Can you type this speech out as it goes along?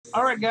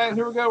Alright guys,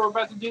 here we go. We're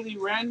about to do the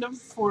random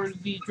for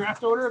the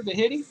draft order of the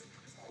Hittie.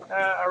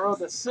 I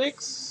rolled a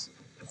 6.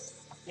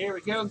 Here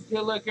we go.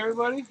 Good luck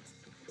everybody.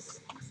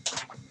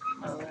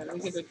 Alright, let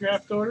me get the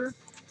draft order.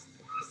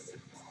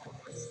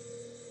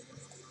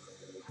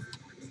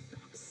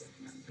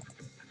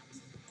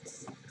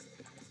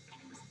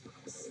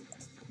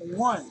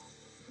 One.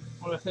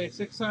 I want to say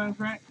 6 times,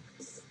 right?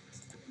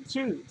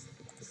 2,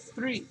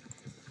 3,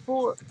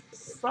 4,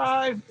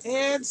 5,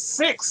 and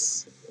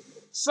 6.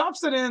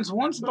 Substance,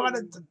 one spot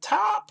at the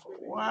top.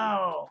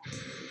 Wow.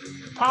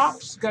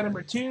 Pops got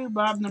number 2,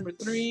 Bob number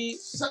 3,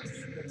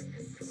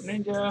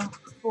 Ninja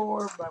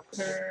 4, Bob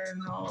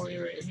Kern all the way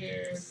right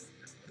here.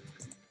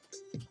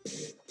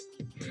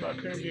 Bob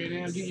Kern,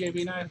 J&M, DJ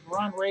B Nice,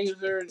 Ron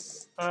Razor,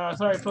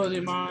 sorry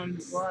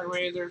Posymon, Ron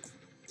Razor,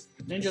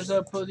 Ninja's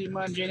up,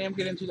 Posymon, J&M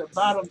get into the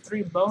bottom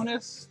 3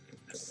 bonus.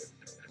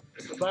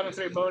 The bottom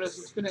 3 bonus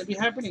is going to be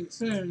happening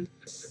soon.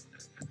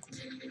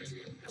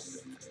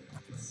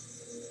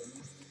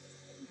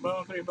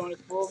 Bottom 3 bonus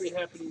will be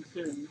happening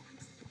soon.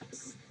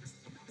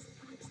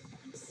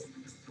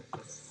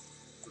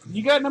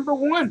 You got number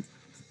 1.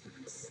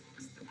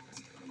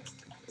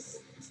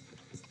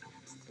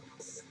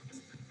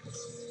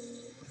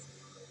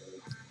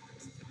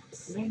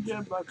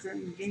 Ninja, Bucker,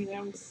 and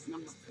J&M,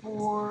 number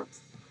 4.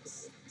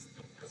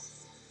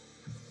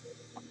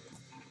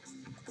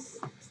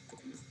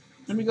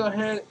 Let me go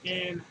ahead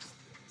and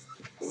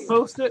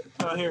post it.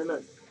 Oh, here,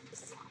 look.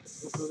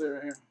 This is it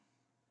right here.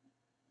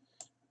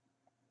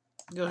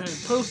 Go ahead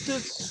and post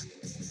it.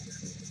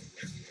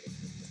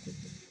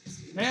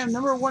 Man,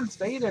 number 1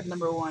 stayed at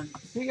number 1.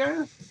 See,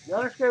 guys?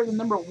 Y'all are scared of the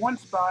number 1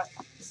 spot.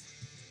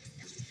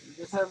 You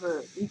just have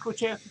an equal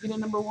chance to get a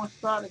number 1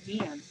 spot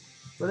again.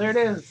 So there it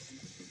is.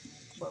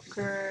 Bob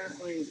Kern,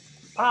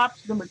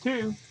 Pops, number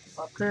 2.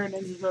 Bob Kern,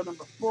 Ninja's up,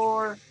 number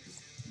 4.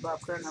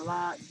 Bob Kern a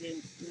lot.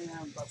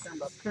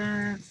 Bob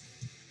Kern.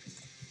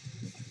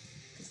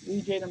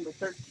 DJ number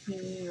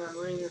 13,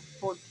 Raider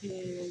 14,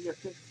 Ninja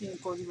 15,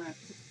 Poseyman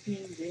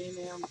 16,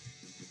 J&M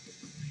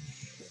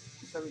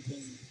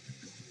 17.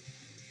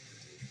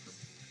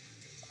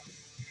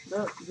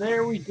 So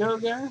there we go,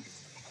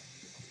 guys.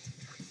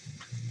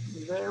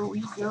 There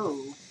we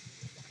go.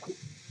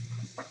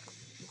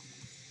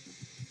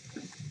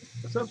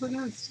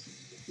 Substance,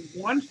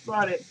 1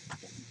 spotted.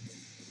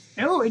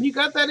 Oh, and you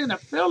got that in a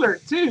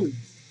filler too.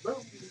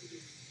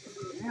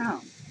 Yeah.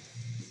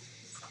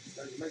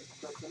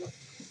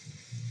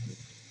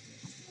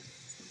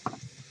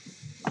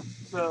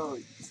 So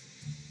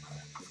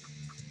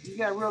you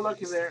got real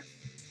lucky there.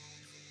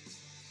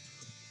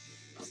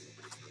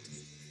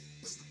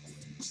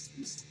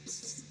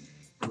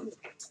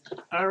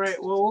 All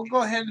right. Well, we'll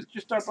go ahead and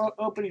just start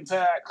opening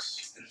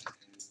packs.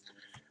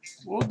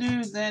 We'll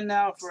do Then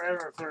Now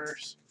Forever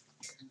first.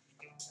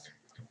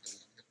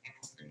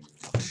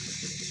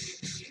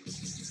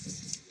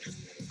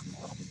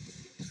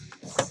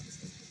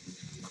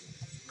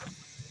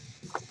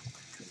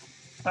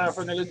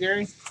 From the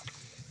Gary.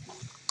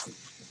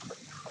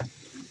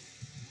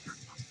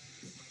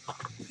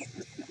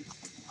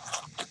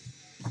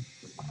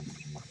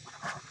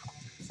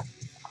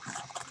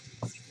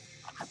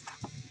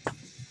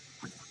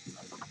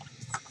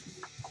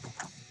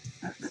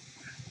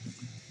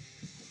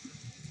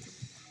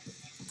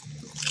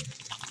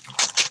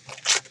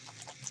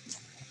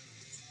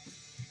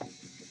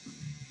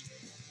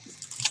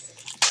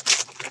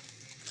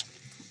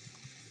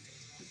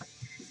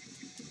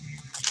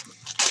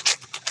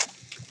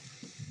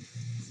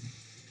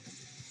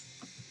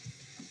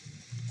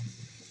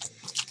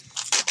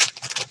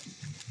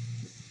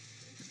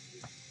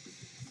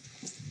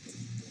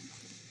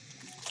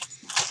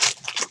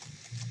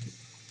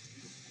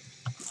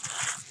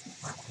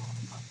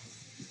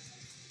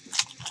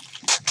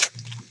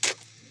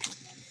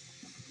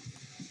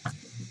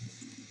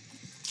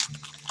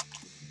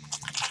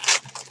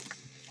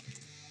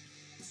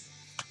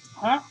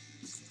 Huh?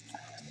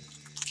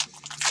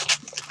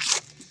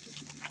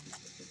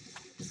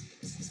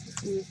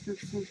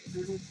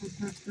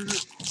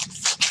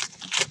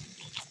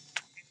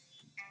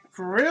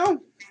 For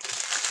real?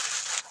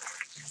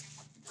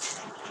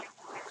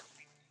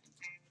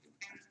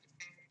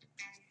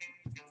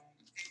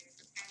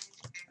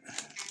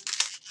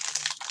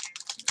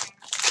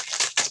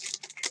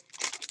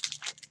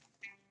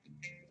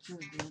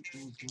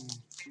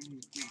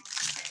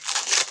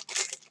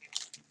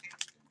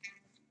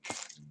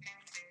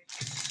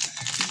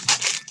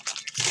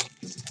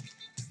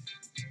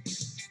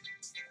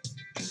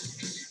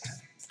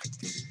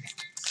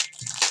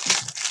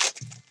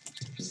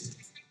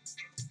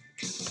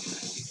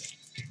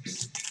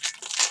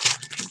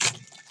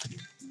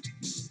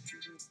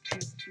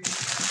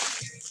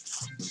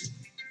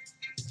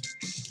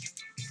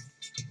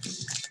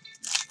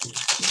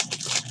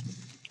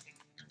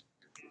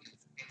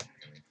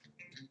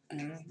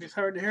 It's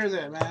hard to hear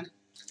that, man.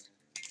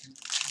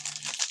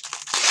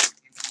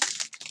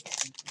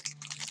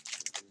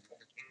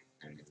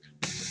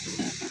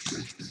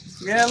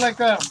 Yeah, like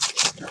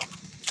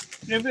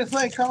if it's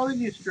like causing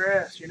you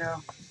stress, you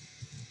know,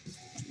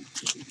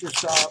 Just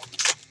soft.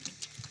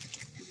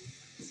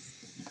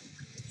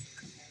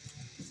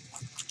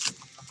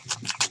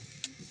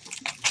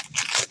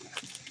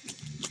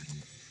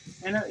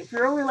 And if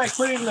you're only like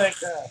putting like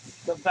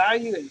the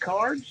value in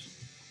cards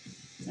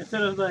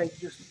instead of like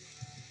just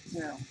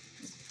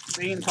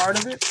being part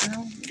of it,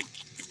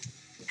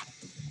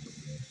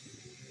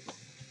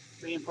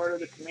 being part of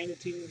the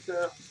community and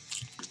stuff,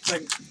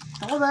 like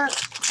all that,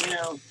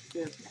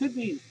 it could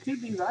be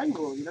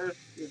valuable.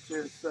 It's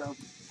just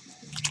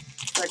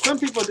like some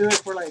people do it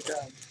for like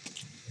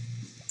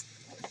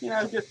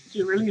just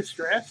to relieve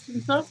stress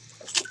and stuff.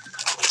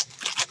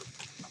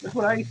 That's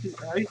what I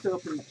used to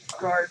open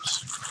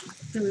cards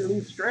to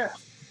relieve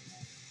stress.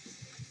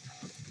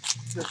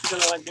 Just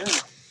because I like doing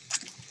it.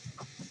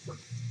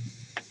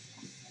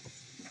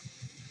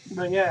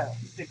 But yeah,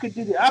 it could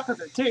do the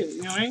opposite too,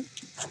 you know what I mean?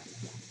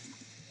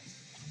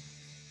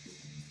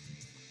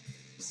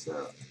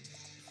 So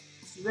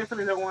you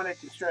definitely don't want it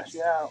to stress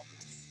you out.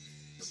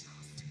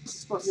 It's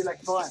supposed to be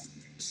like fun.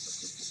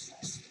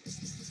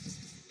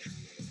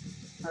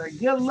 Alright,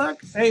 good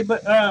luck. Hey,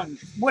 but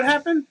what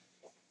happened?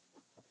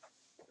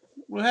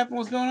 What happened?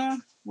 What's going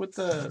on with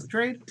the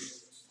trade?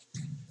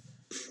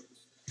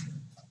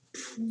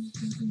 You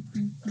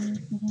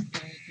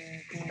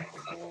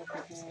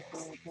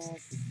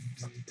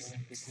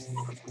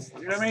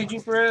know what I mean, G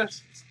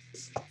Perez?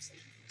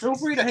 Feel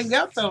free to hang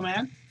out though,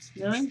 man.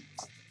 You know what I mean?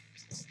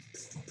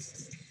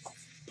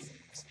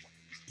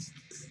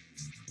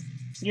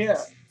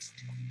 Yeah.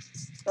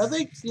 I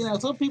think,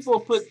 some people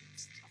put,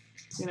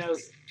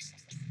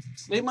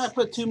 they might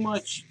put too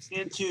much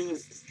into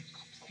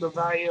the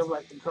value of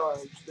like the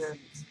cards than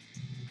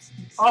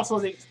also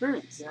the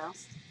experience,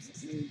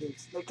 and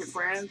making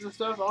friends and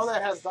stuff, all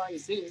that has value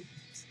too.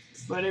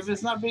 But if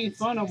it's not being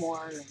fun no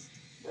more, then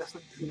that's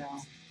what,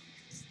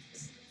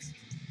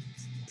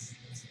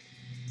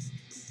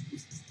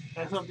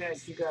 that's something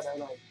that you gotta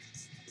like,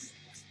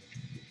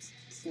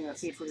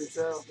 see for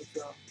yourself and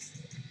stuff.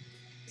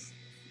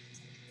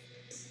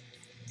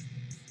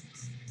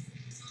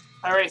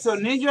 All right, so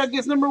Ninja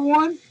gets number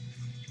one.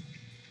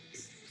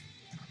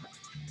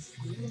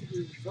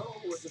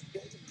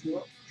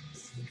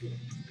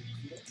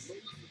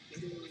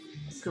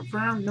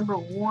 Confirmed number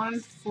 1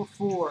 for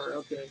 4.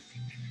 Okay.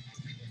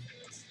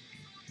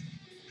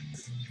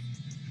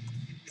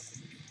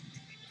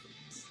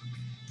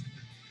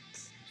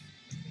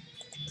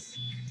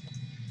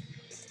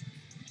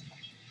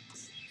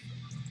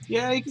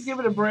 Yeah, you could give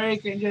it a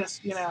break and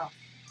just,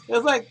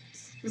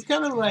 it's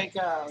kind of like,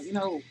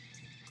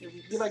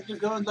 if you like to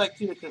go like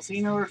to the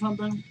casino or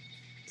something.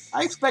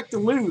 I expect to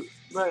lose,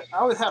 but I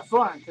always have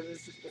fun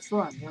because it's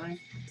fun, you know what I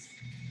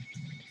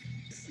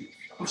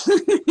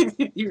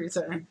mean? You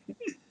retire.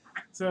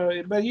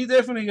 So, but you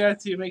definitely got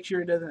to make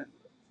sure it doesn't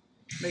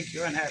make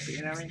you unhappy,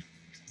 you know what I mean?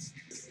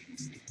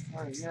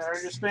 Or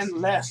just spend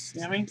less,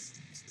 you know what I mean?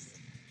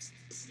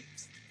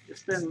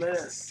 Just spend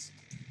less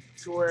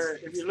to where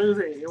if you lose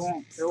it, it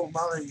won't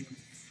bother you.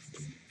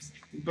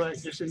 But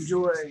just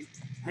enjoy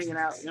hanging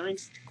out, you know what I mean?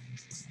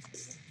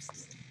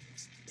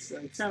 So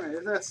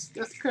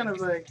that's kind of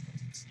like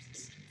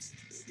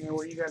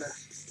where you gotta.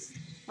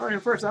 Oh,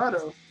 your first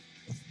auto,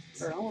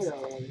 or only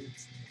auto.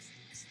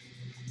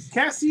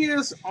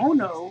 Cassius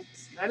Ono,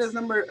 that is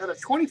number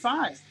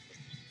 25.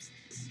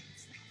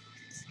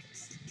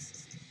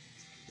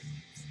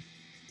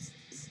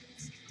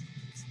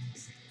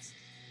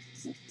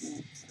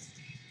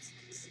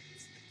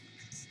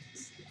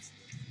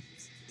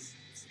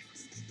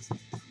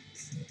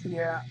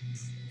 Yeah.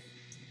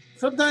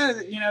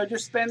 Sometimes,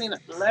 just spending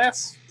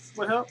less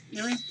will help, you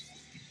know what I mean?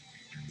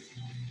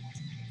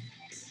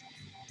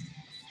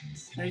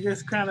 And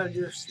just kind of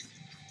just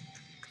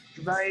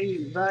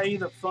value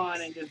the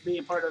fun and just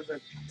being part of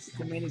the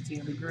community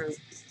and the group.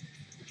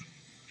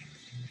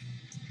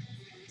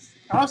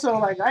 Also,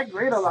 like, I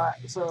grade a lot,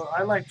 so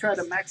I like try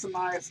to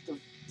maximize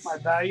my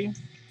value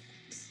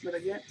that I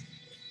get.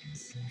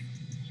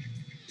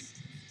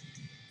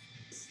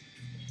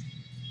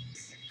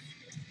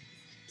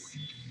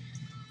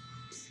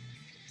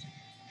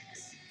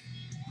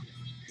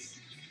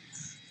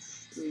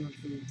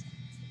 Mm-hmm.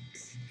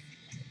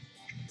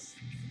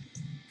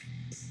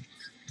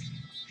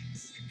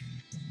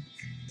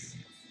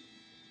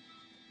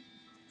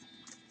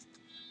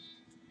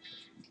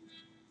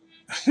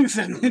 He's a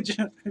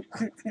ninja.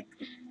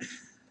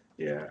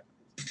 Yeah.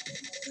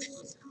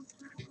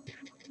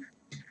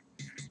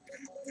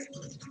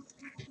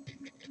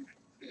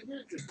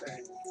 Here's the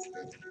thing.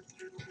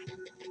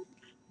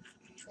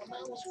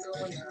 What's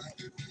going on?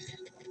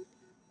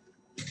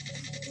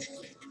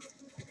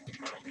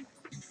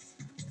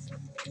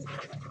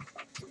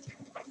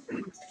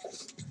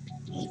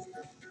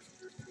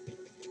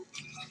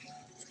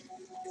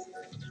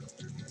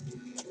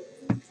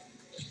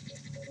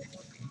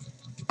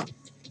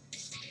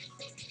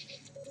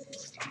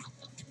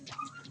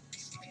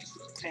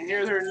 And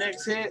here's our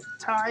next hit,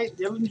 Ty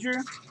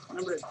Dillinger,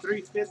 number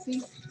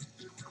 350.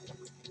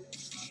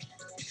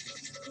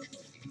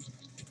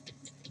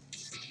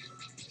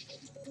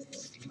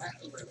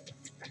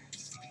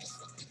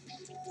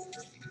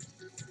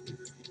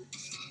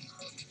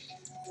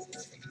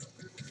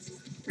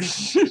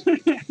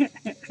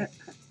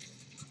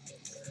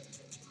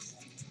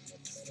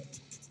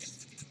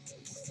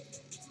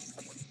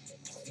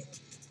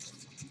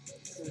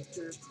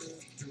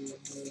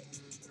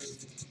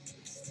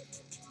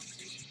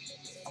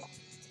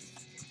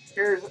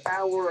 Here's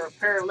our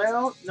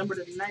parallel, number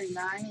to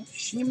 99,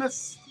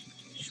 Sheamus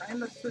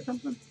or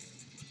something.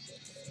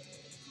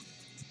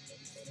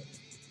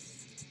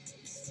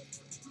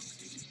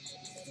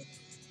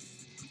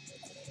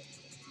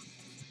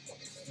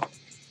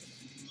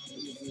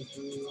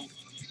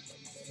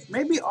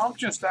 Maybe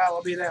auction style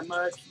will be that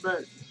much,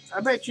 but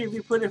I bet you if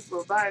you put it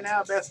for buy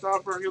now, best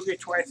offer, you'll get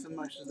twice as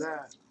much as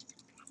that.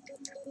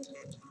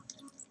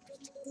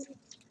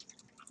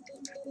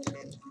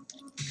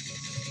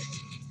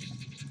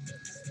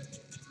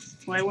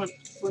 Like when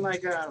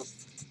like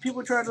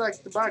people try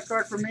to buy a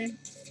card from me,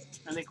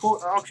 and they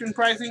quote auction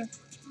pricing,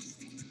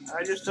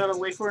 I just tell them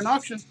wait for an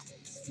auction.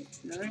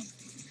 You know what I mean?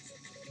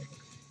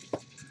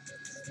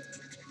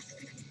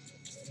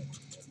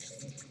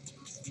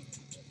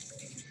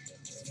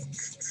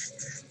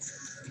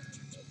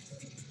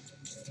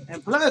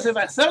 And plus, if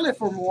I sell it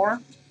for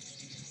more,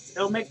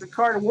 it'll make the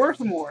card worth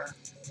more.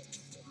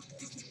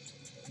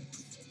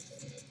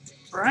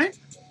 Right?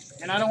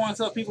 And I don't want to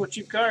sell people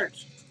cheap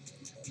cards.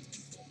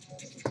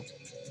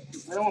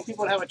 I don't want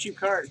people to have a cheap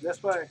card.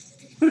 That's why.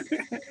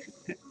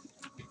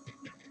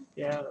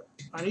 Yeah.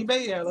 On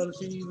eBay, yeah, a lot of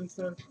CDs and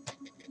stuff.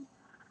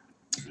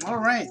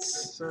 Alright,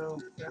 so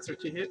that's our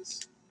 2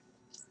 hits.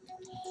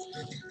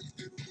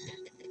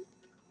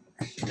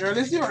 Alright,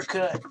 let's do our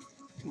cut.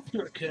 Let's do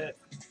our cut.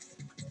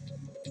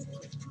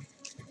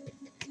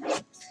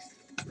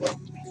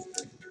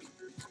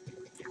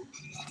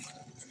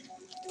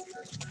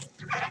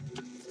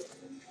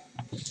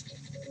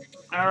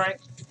 Alright.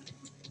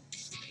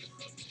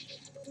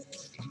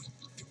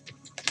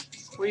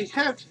 We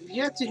have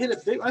yet to hit a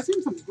big. I've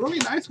seen some really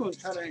nice ones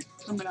coming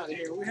out of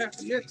here. We have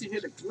yet to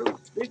hit a really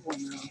big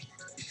one though.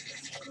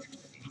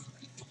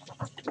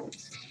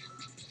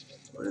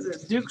 What is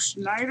it? Duke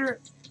Schneider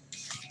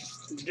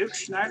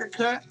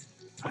cut.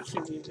 I see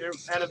these. They're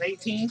out of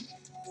 18.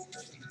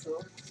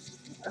 So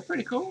that's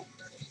pretty cool.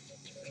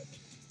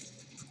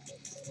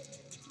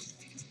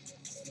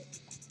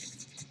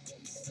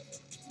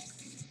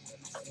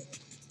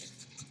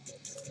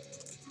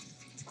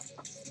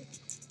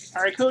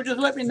 All right, cool. Just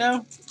let me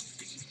know.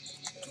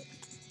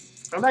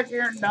 I like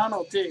Aaron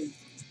Donald too.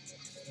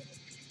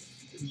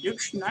 Duke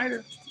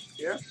Schneider.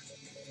 Yeah.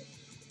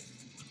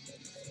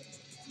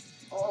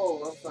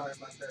 Oh, I'm sorry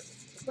about that.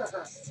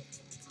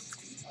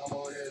 I'm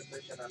over here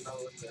thinking I know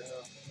what the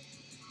hell.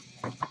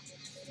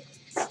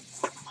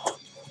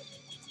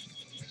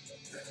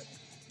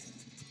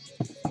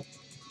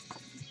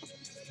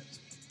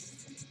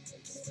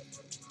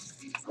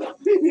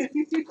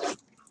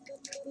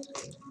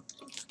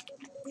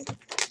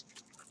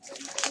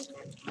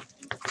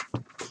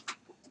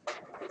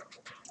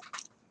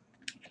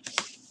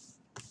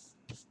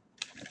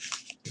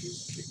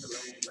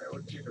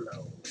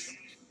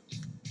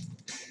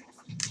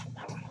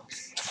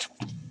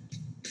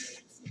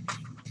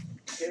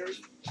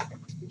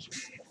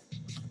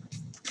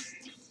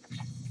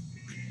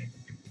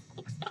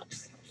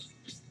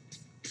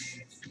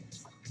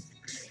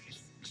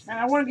 And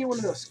I want to get one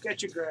of those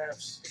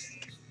sketchographs.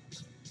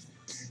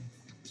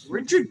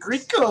 Richard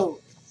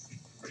Grieco.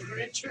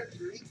 Richard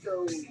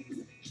Rico.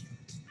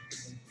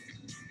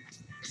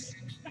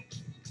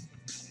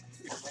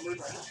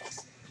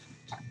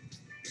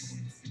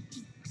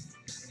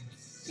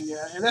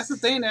 Yeah, and that's the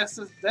thing.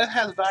 That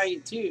has value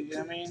too. You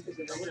know what I mean?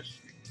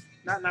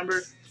 Not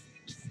numbered.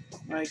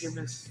 Like if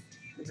it's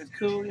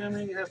cool, you know what I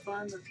mean? You have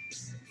fun.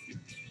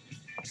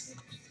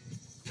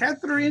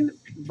 Catherine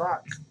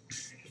Bach.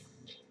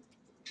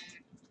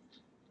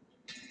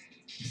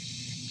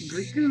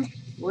 Griku?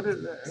 What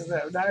is that? Is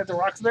that not at the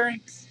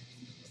Roxbury?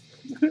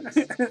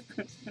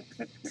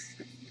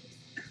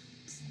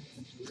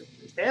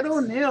 Ed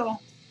O'Neill.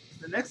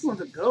 The next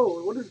one's a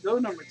gold. What is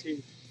gold number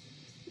 2?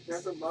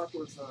 Catherine Bach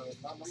was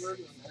not numbered,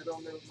 and Ed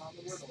O'Neill's not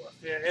numbered, or what?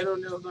 Yeah, Ed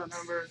O'Neill's not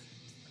numbered.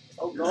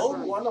 Oh, gold?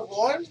 1 of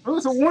 1? Oh,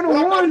 it's a 1 of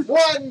 1. 1 of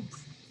 1.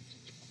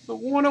 It's a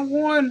 1 of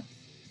 1.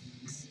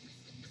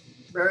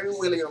 Barry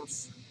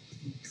Williams.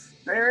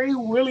 Barry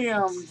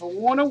Williams,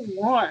 1 of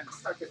 1.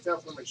 I can tell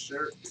from his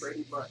shirt,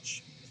 Brady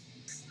Bunch.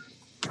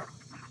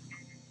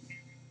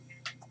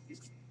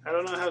 I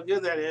don't know how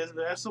good that is,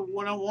 but that's a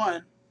 1 of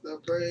 1. The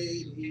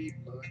Brady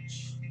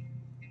Bunch.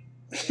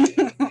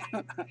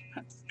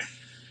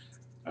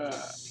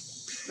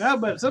 No,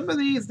 but some of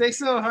these they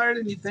sell harder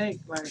than you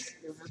think.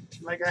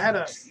 Like I had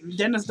a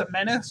Dennis the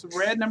Menace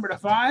red number to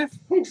 5,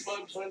 Bud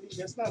Bundy.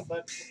 That's not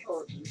Bud.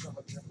 Oh,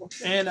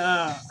 and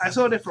I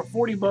sold it for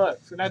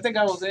 $40. And I think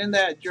I was in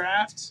that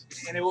draft,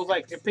 and it was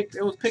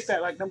picked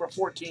at like number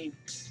 14,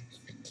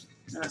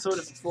 and I sold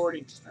it for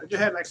 40. I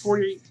just had like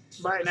 40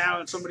 by now,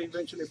 and somebody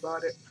eventually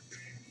bought it.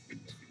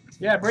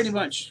 Yeah, Brady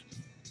Bunch.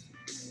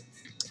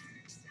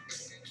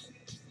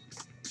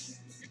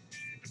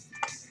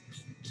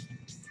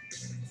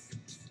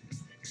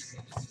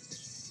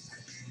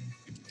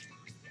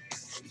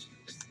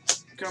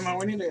 Come on,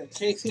 we need a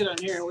case hit on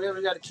here. We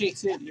haven't got a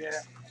case hit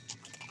yet.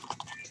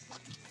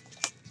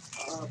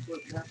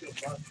 Flip half your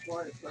box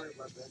twice. Sorry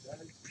about that,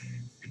 guys.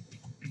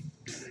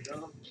 There we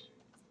go.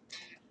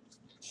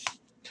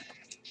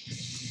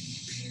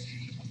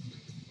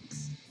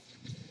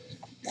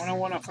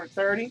 One for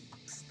 30.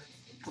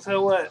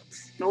 So what?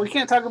 No, we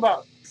can't talk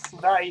about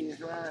values.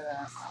 Remember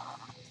that.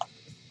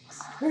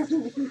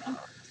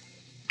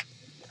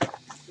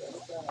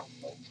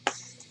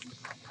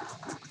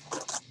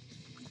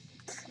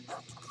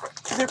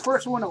 It's the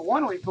first one at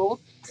one we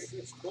pulled.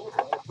 It's cool,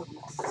 though.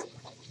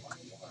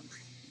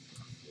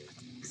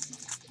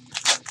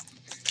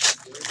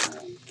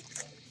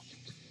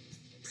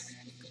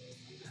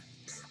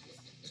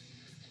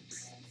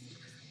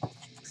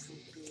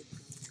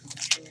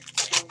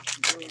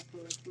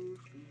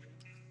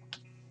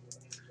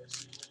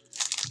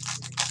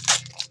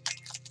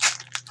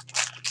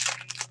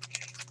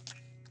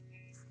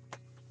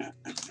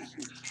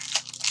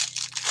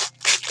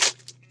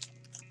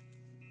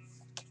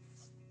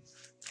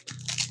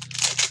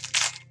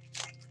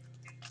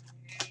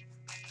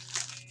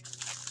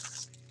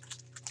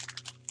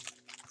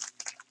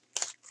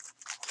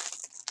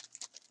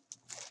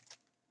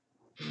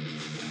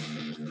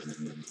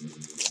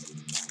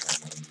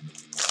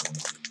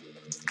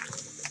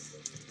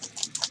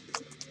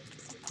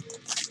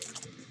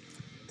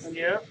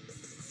 Yep.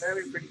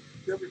 That'd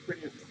be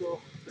pretty cool.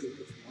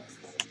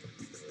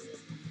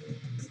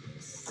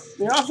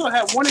 They also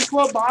have 1 in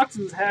 12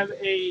 boxes have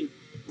a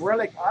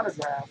relic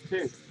autograph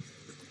too.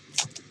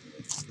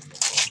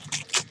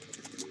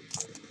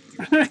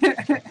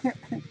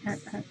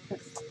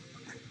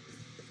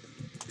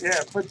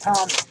 Yeah, put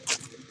Tom.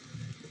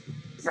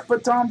 I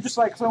put Tom just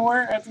like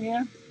somewhere at the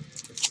end.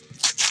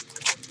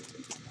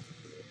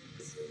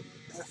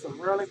 That's a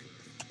relic.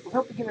 We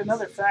hope to get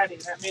another fatty.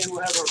 That means we'll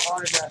have an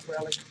autograph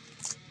relic.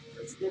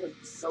 Let's get a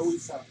Zoe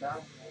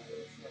Saldana.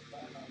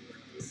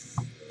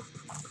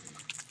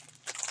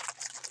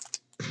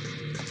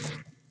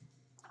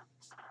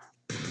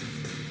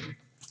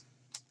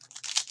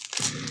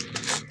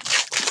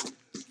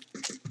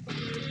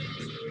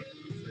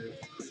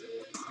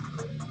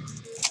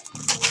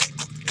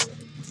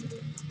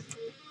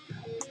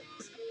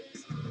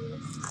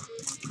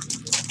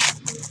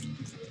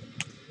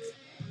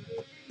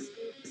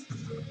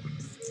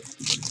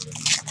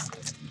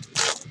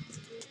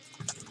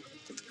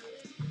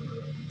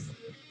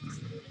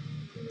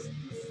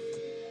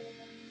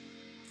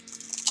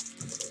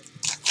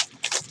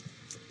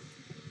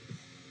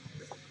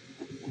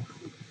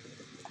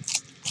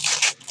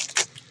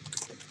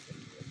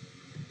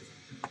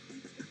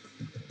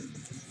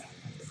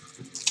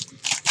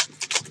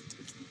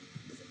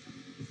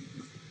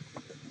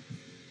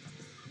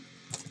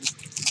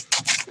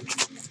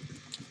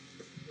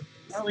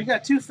 Oh, we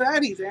got 2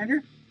 fatties,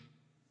 Andrew.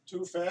 2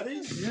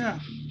 fatties? Yeah.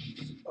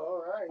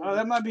 All right. Oh,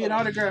 that might be an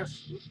autograph.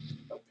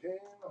 A pin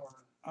or?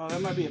 Oh,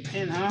 that might be a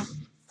pin, huh?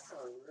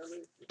 Oh,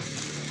 really?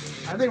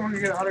 I think we're gonna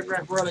get an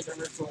autograph relic on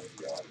this one.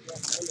 Yeah,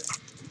 really.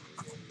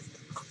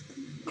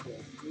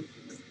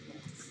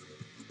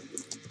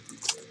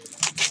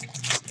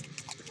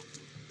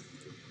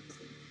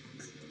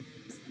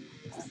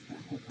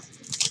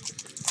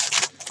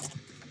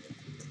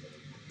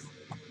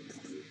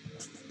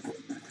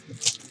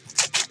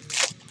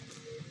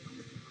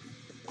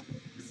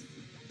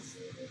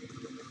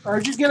 Or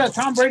just get a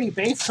Tom Brady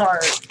base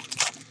card.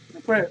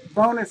 And put a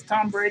bonus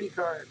Tom Brady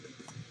card.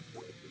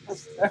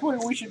 That's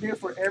what we should do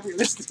for every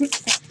listing.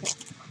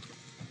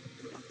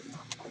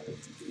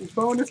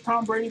 Bonus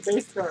Tom Brady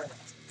base card.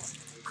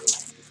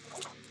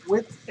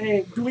 With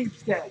a Gleep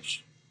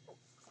sketch.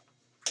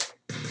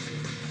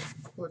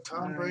 Well,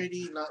 Tom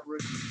Brady, not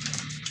rookie.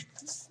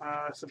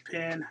 It's a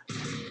pin.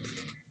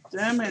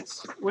 Damn it.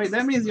 Wait,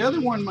 that means the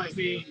other one might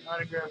be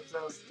autographed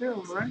though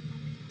still, right?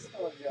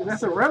 Oh, yeah.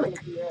 That's a relic.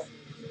 Yeah.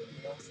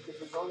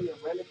 There's only a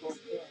relic or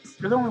pin.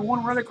 There's only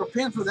 1 relic or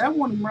pin, so that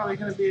one probably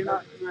going to be an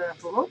autograph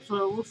for Hope.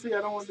 So we'll see.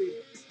 I don't want to be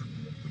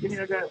getting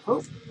a guy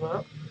Hope.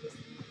 Well,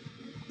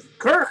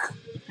 Kirk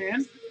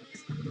pin.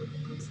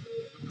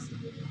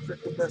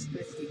 That's the best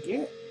pick to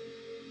get.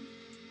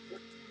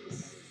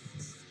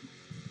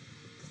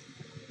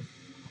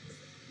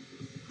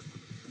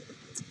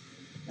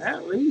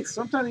 At least.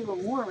 Sometimes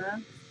even more,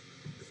 man.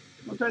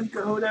 Sometimes you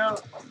can hold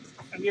out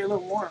and get a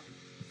little more.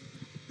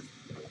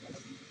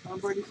 Tom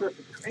Brady stuff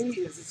is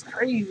crazy. It's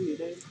crazy,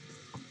 dude.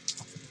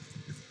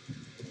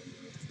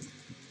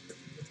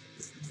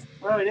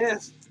 Well, it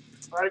is.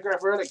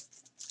 Autograph relic.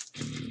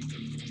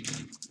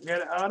 You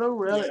got an auto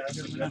relic.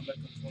 Yeah, coming up.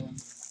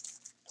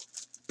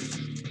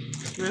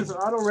 This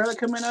auto relic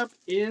coming up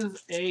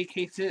is a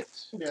case hit.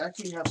 They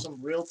actually have some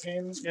real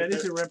pins. Yeah, it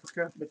is a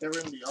replica. But they're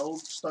in the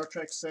old Star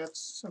Trek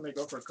sets, and they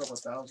go for a couple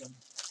 $1,000.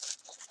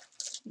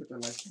 But they're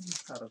like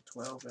out of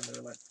 12, and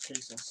they're like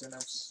case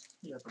incentives.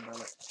 You have to buy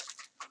like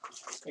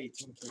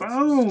 18 cases.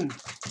 Boom!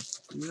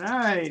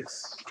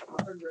 Nice.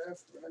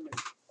 Autograph relic.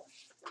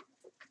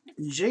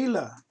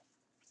 Jayla.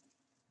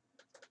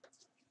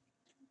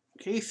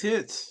 Case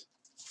hits.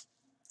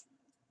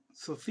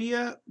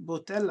 Sofia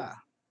Botella.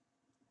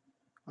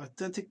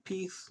 Authentic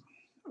piece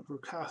of her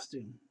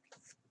costume.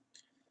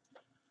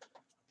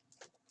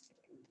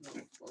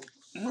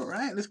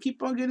 Alright, let's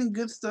keep on getting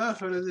good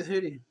stuff out of the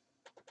Hittie.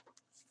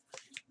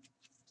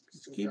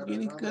 Let's keep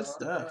getting good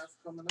stuff.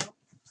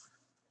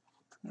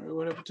 Alright,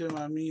 what happened to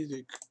my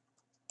music?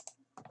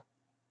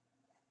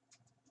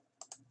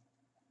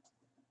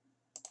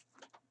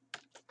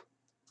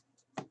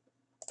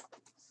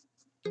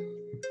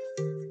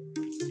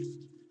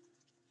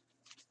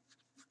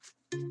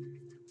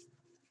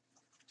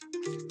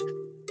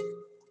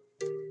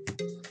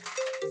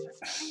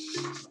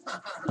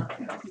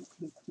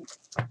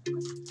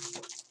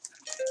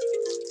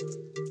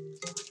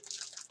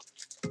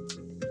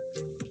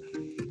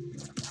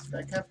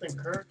 That Captain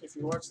Kirk, if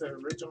you watch the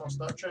original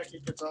Star Trek, he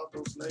gets all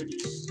those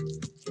ladies.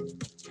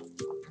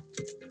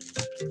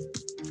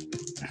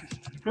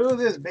 Who is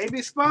this?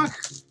 Baby Spock?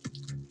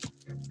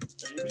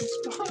 Baby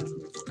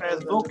Spock?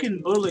 As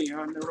Vulcan Bully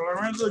on the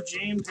Lorenzo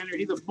James Henry.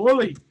 He's a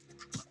bully.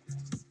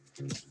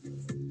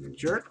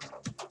 Jerk.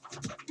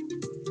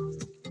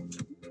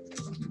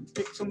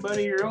 Pick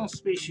somebody your own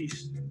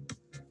species.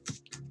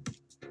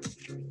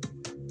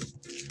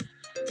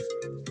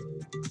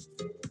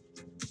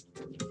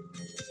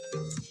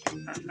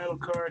 Our metal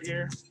card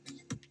here.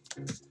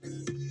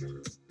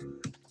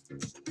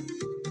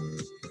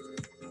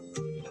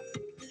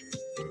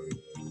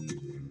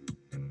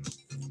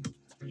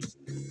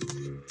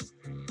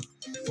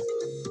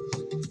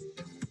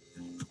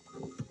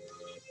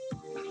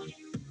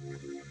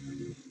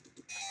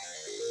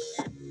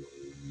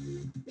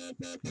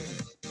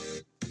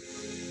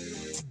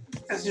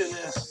 Let's do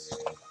this.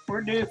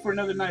 We're due for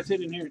another nice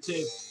hit in here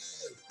too.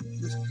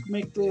 Let's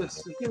make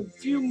this. Let's get a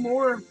few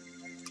more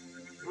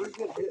really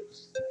good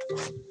hits.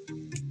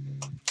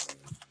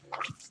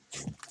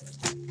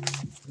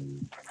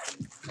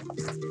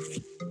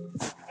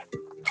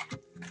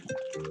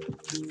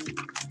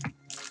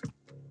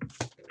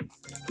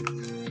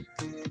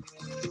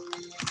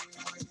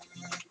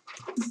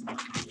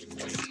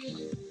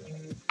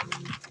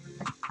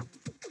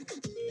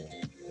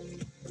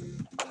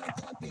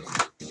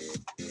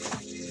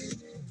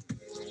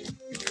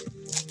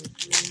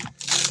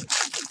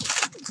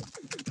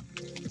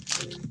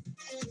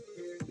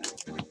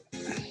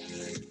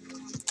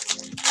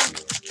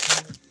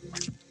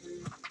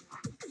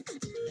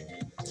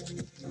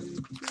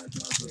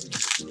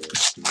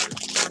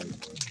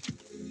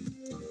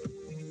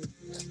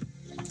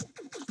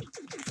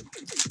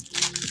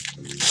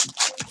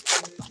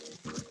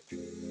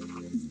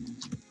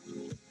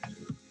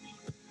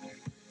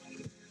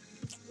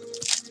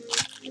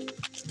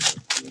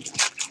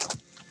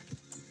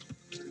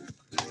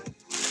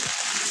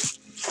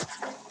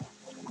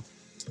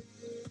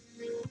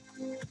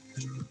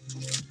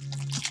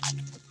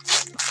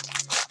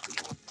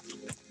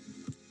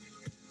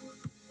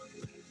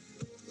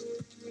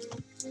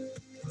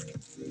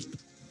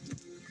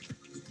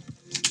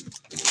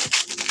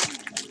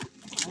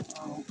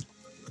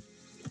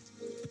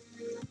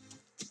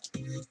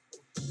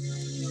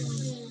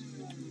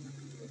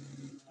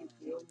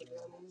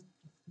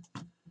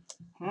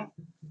 Huh?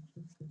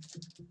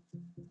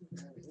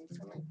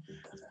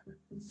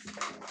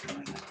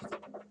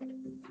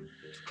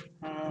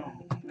 Oh,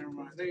 never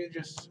mind. I think it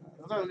just.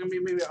 I thought it was gonna be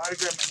maybe an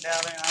autograph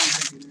medallion. I don't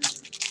think it is.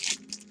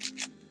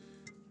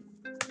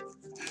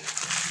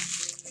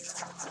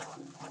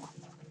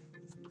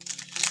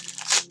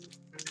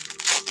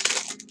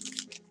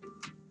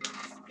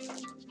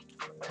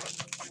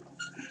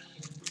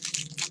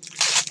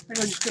 I think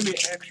it's just gonna be an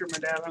extra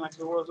medallion like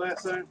it was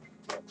last time.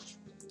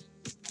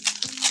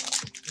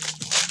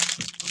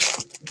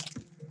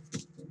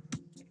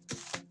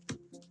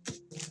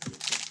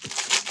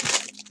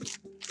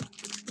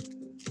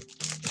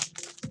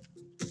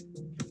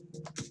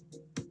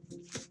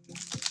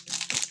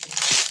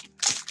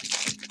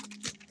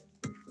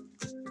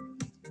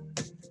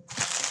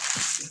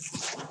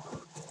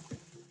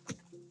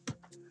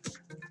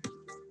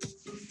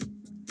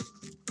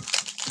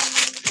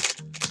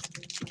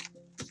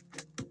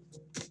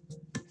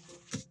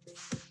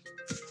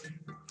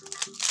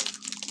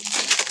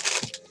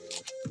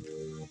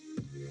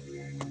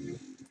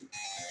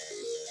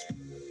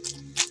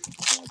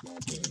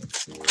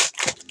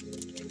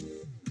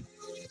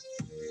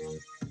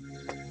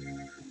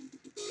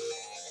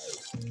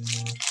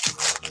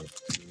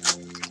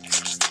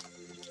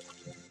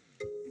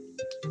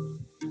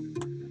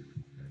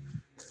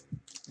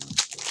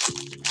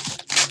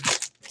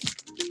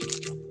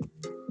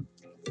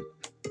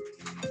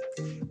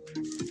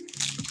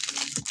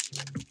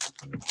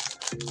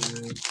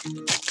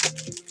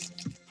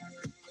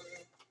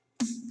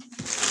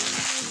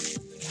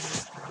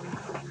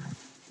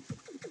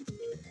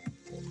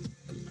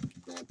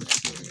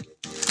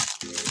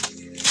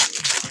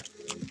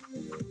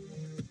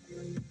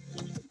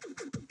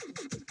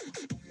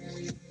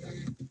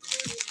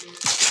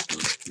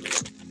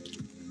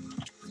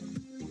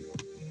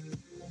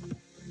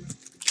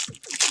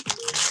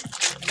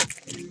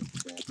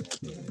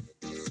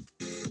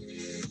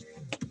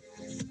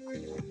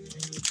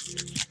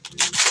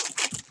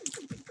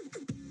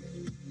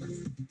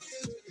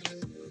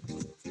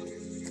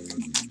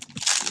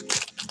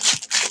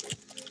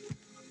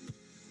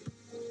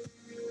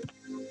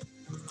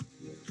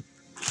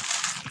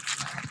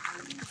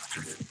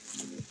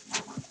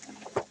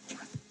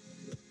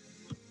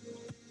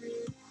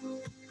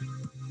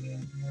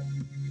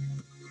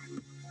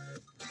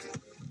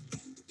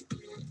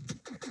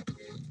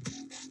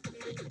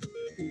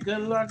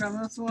 good luck on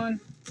this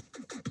one.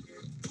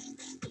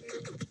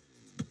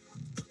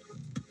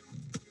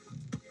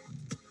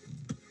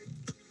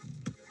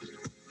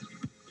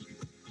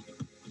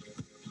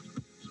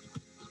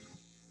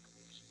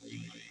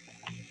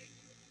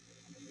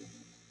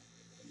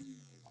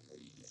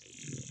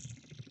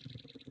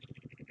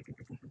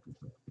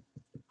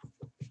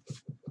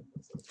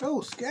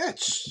 Oh,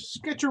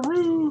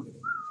 Sketcheroo.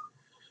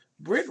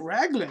 Britt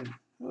Ragland.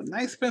 Oh,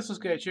 nice pencil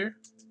sketcher.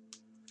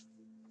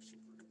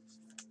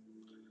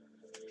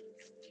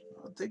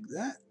 I'll take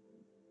that.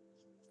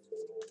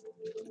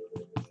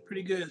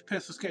 Pretty good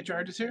pencil sketch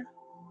artist here.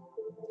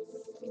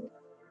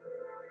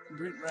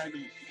 Britt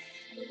Ragland.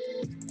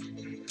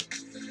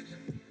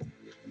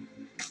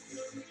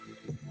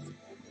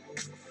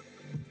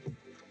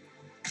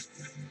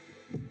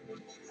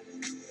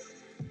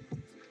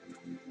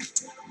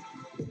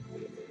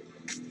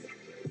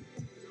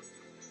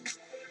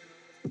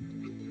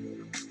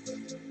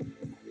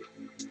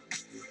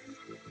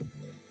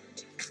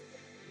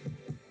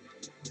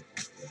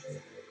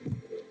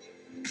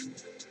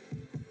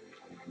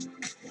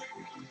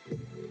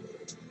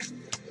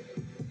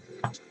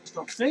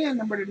 So fan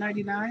number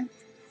 99.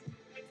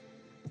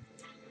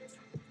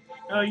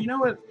 You know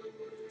what?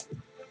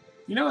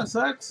 You know what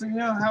sucks? You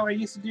know how I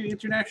used to do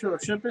international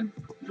shipping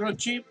real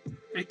cheap?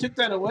 They took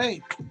that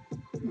away.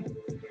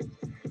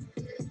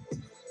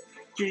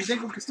 Do you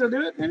think we can still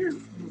do it,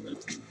 Andrew?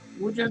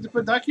 Would you have to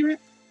put document?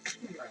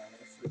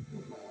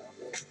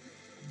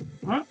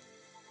 Huh?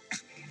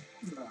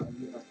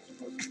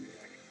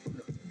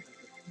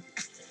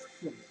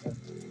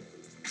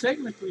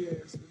 Technically,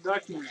 it's the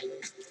document.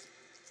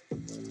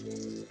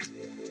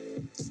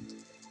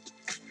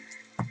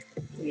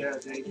 Yeah,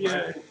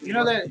 you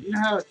know that. You know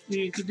how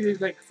you could do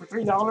like for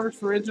 $3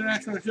 for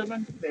international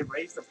shipping. They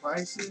raised the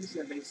prices,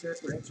 and they said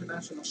for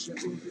international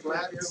shipping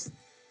flats,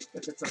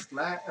 if it's a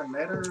flat, a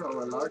letter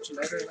or a large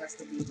letter, it has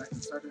to be like a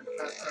certain,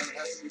 it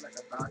has to be like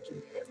a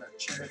document, a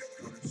check,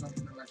 or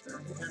something like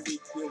that. It can't be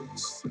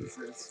goods. It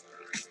says.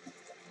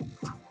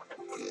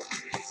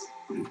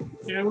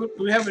 Yeah,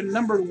 we have a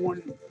numbered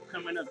one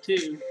coming up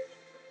too.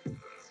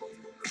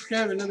 We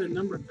have another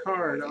numbered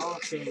card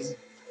also.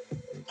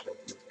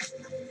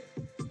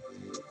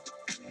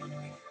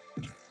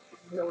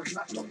 No, it's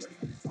not numbered.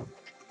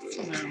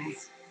 No.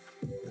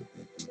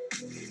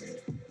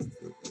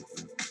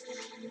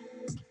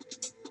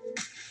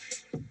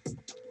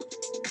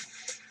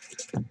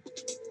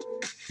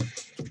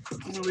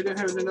 We don't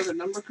have another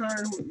number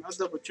card. I'll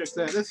double check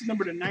that. This is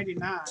number to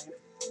 99.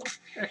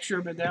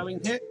 Extra medallion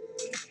hit.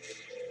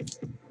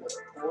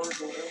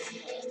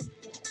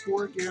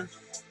 4, yeah.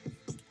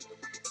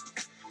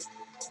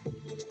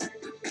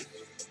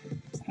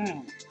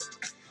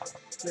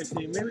 Let's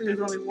see. Maybe there's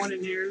only one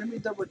in here. Let me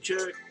double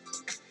check.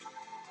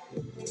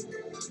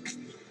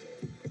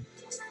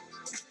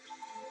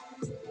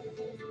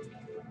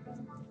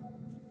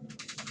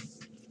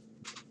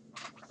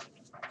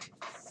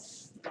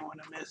 Don't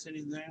want to miss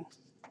anything.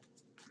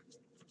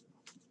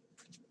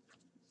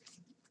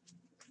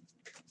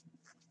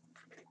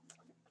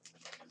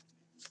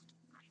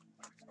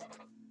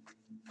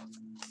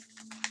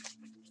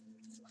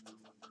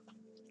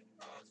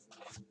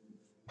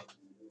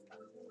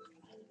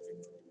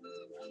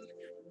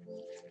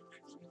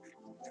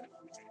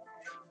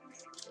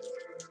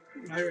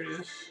 There it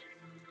is.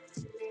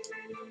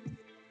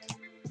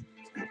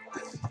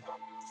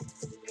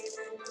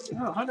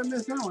 Oh, how did I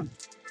miss that one?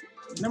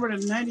 Number to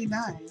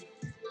 99.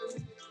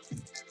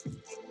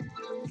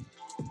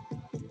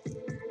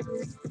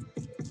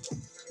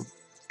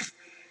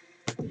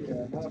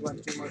 Yeah, not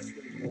like too much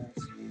for the gas.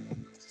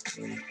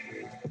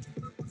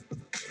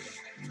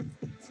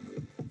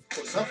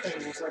 For something,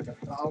 it was like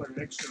 $1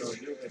 extra, or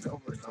even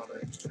over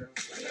 $1 extra.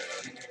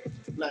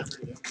 Flat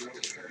rate envelope.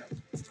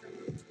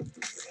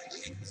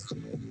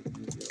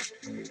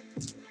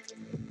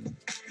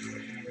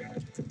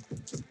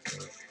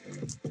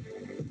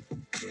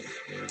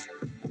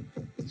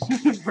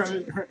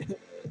 Right.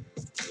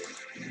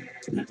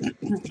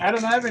 I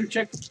don't know. I haven't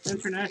checked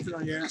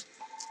international yet.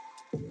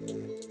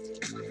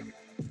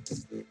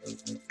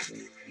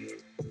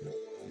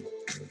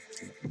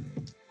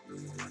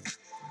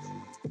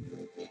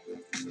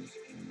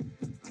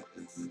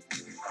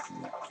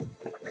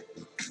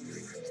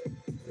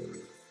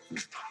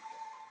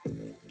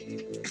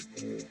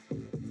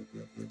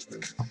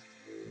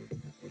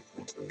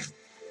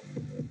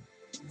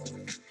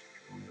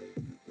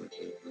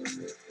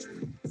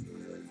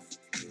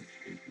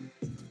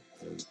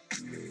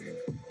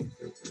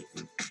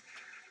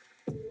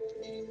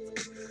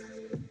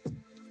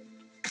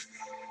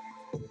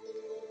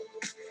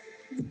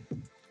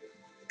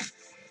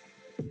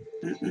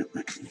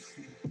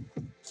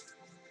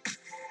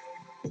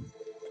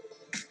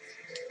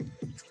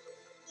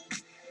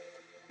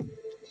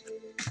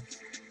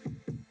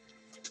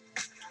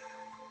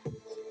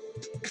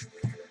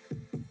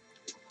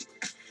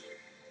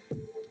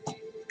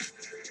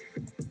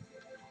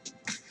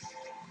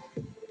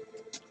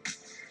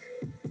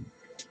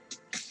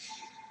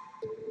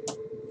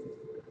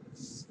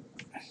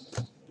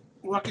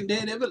 Walking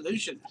Dead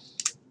Evolution.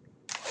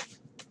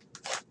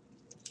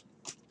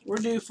 We're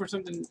due for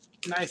something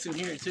nice in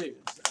here too.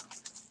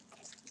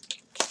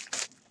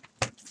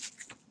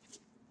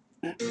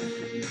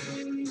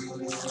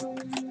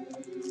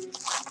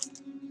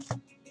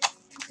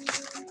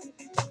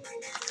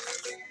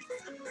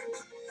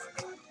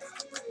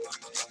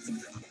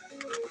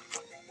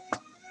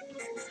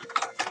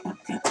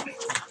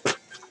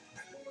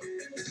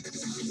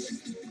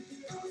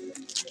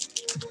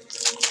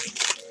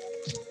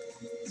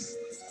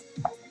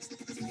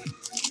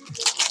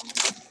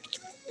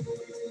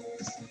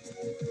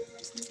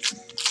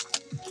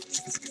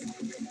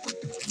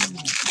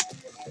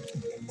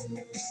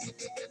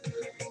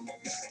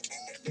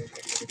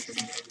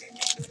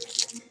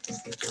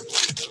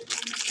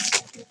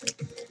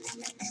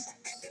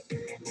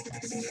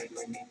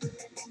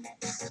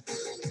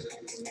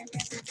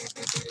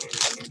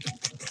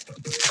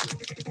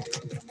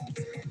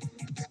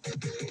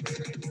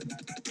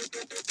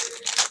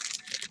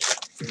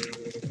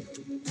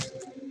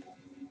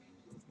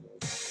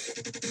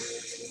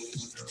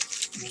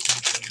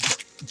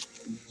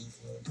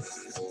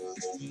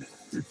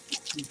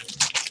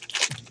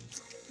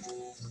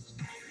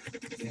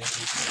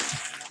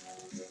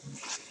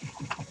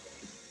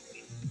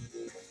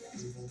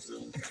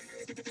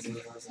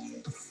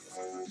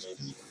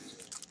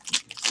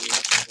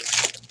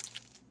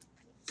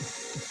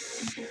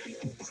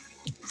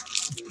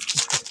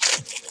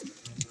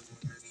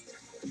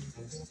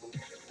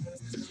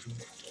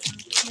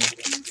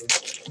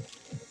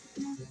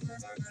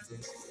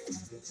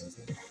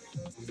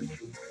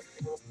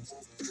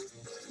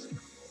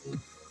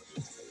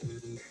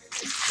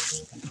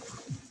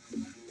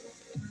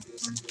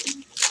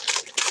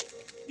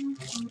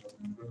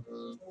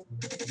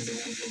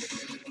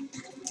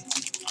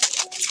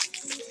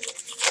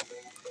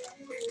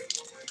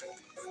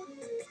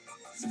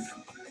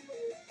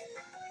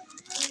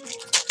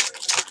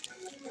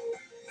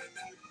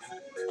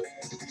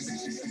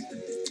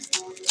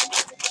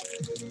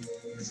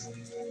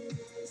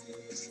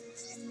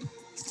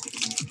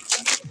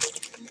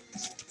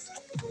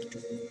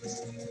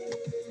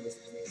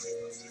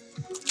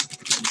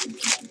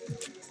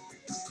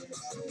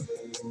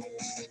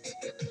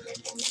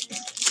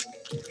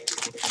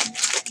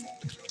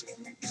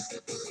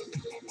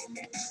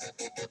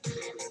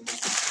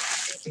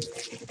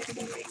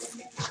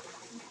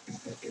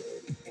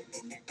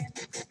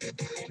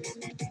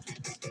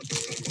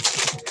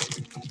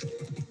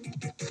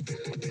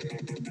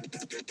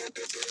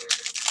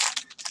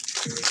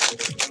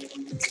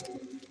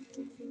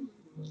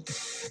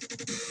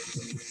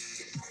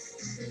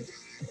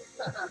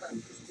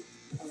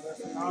 Oh,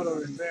 that's an auto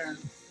right there.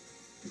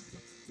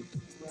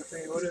 Let's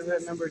see, what is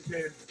that number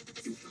 2?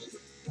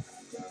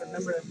 The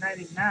number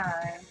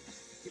 99.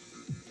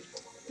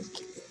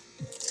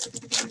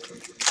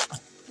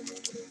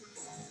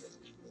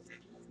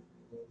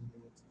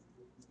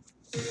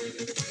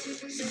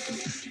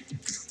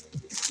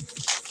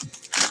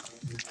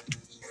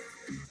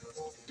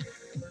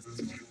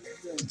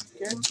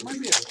 Sketch, might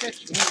be a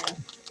sketch in here.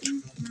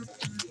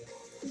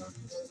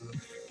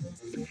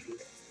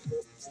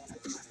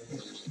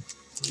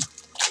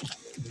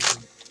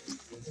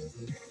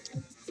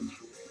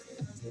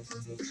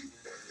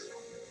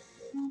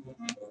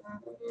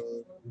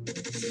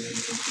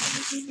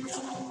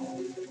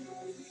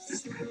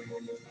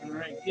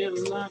 Alright, good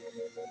luck.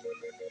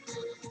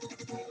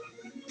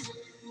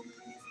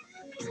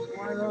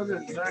 One of those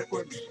is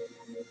backwards.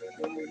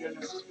 Oh my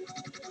goodness.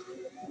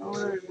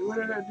 Oh, what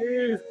did I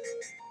do?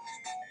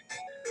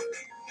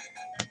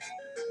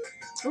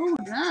 Oh,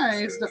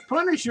 nice. The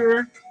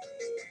Punisher.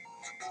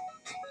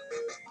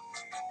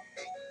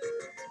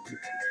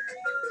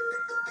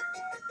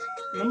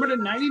 Number to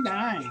 99.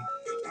 I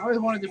always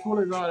wanted to pull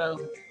his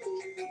auto.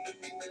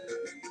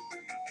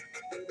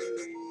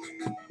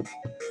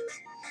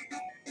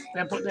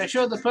 That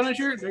showed the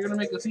Punisher. They're gonna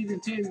make a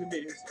season 2.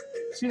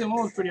 Season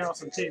 1 was pretty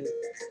awesome too.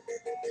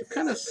 It's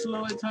kind of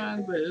slow at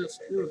times, but it was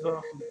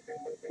awesome.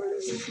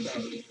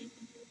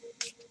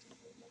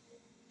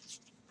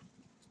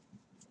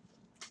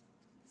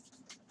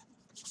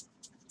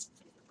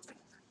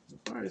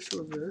 Alright, this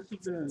has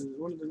been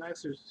one of the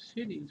nicer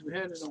Hitties we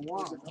had in a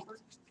while.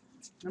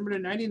 Number to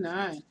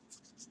 99.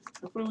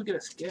 Hopefully we get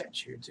a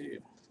sketch here too.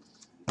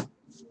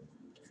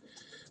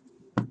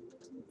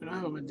 But I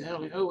have a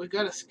medallion. Oh, we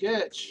got a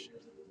sketch.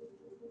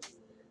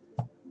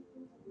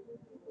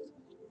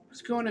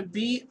 It's going to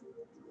be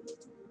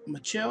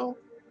Michelle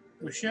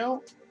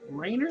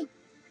Rayner.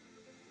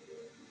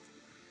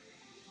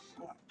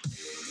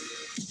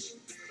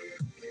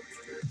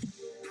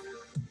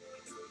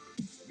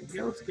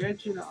 Go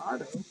sketch in the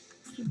auto.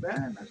 Not too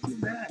bad, not too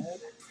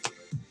bad.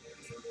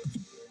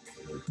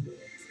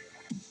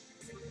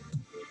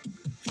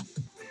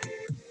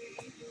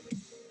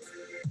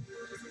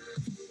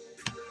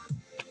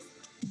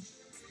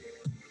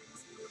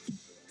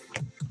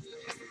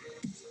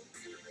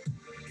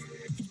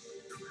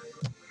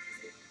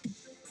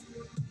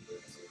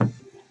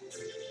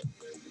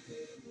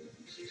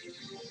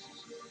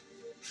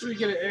 So we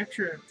get an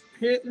extra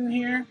hit in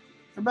here.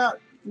 About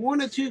 1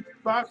 to 2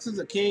 boxes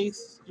a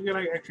case. You get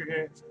like an extra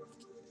hit.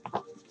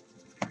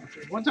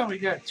 One time we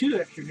got 2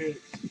 extra hits.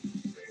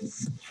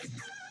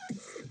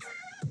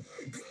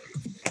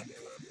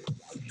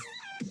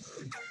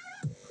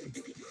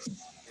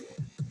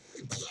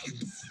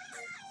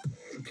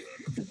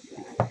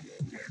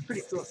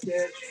 Pretty cool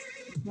sketch.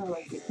 It's not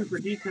like super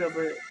detailed,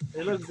 but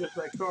it looks just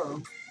like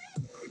Carl.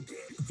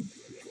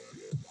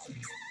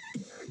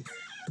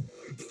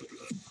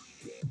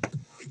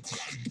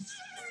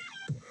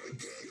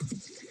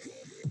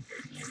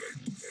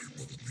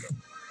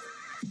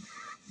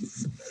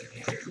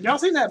 Y'all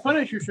seen that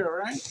Punisher show,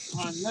 right?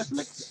 On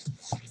Netflix?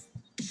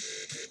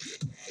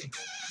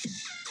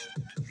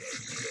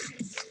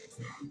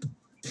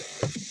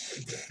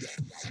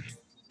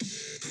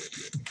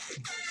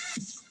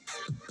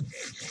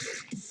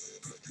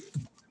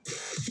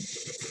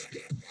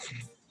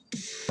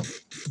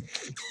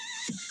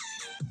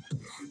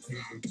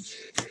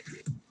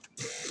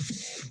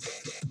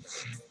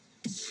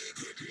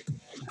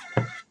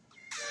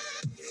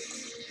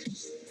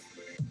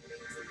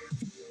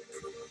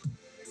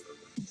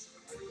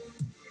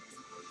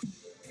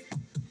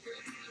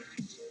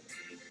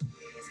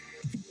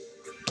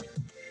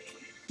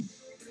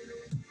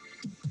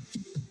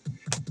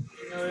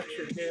 No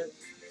extra hits.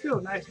 Still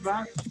a nice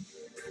box.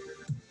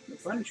 The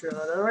Punisher.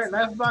 Alright,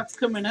 last box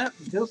coming up.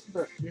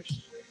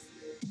 Ghostbusters.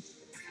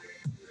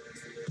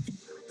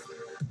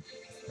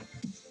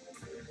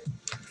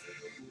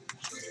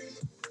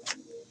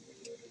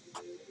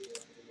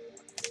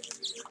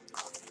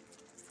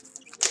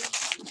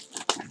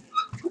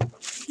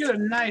 Get a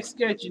nice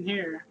sketch in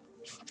here.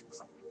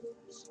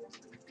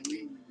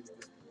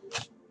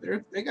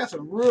 They got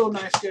some real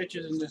nice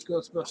sketches in this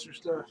Ghostbuster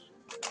stuff.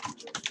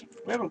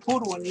 We haven't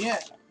pulled one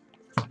yet.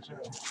 So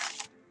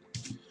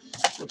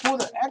we'll pull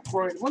the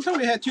Aykroyd. One time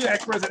we had 2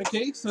 Aykroyds in a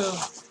case, so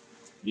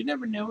you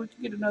never know. We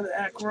can get another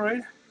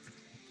Aykroyd.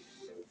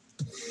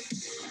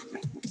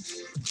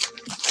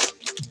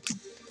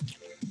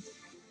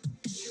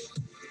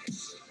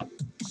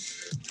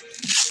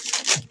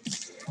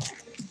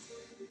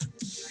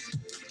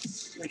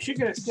 We should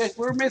get a sketch.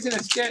 We're missing a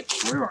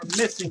sketch. We weren't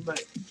missing,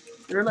 but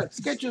they're like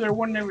sketches are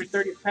 1 in every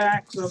 30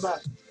 packs, so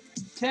about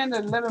 10 to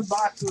 11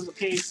 boxes a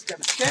case got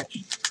a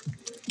sketch.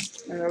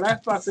 And our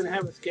last box didn't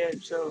have a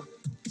sketch, so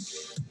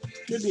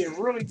should be a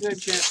really good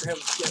chance to have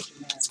a sketch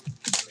in there.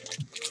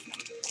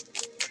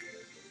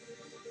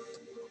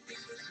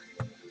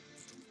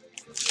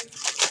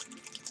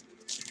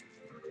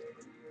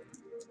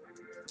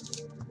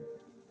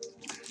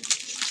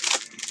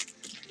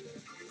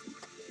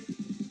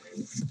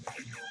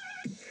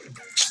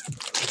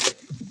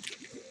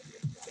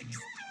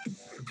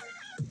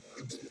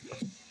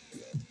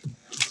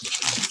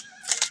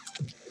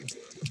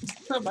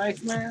 What's up,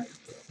 Iceman?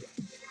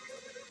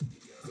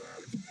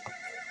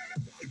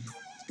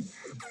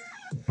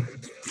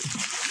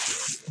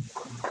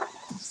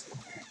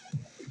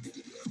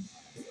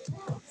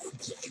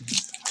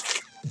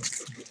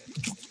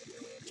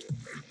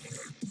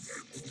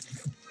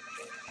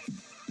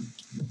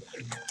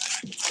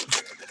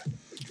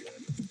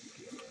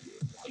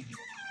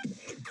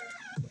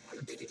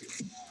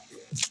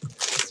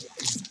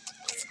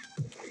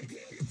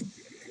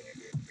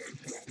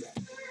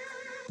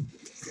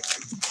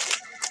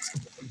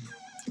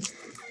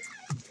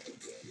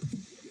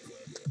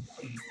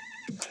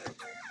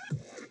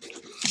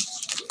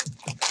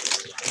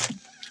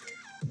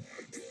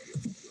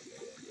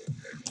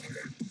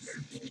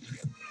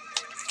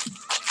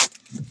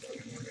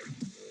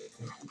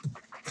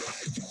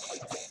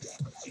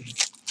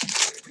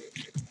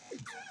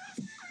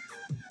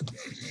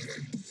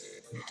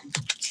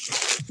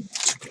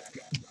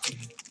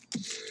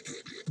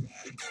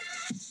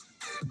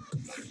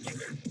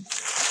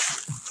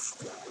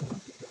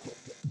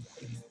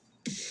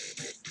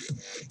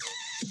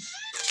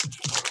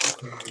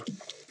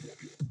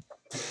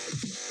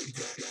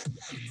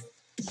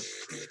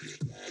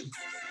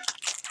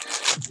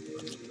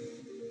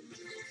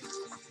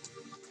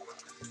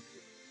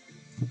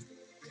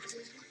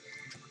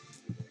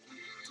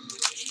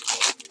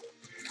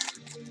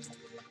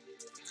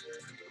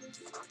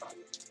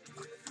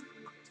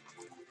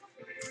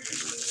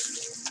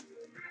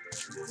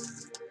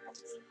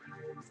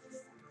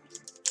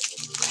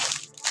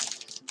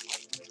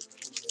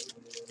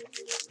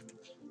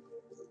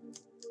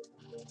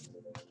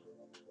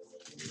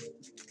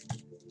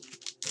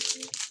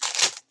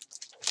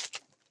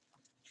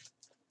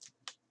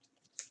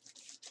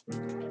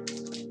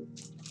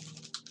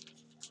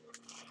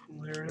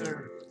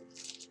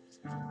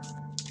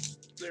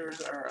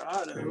 There's our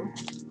auto.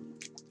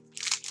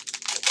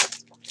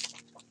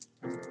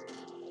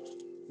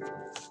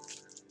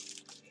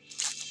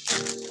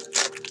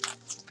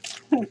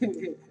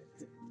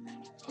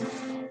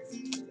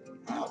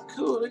 Oh,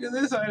 cool. Look at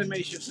this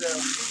animation cell.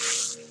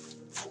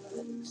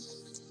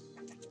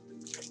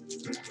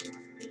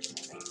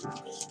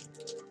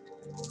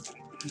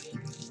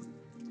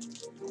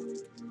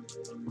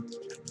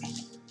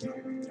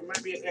 There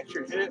might be an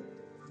extra hit.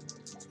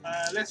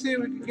 Let's see if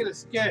we can get a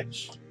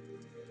sketch.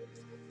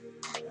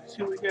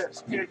 who we got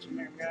sketching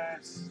here,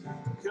 guys.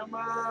 Come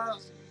on,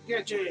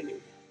 sketchy.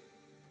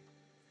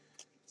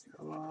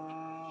 Come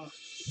on.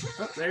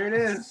 Oh, there it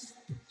is.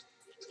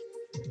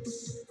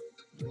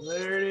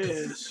 There it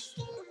is.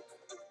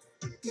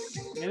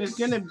 And it's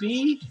gonna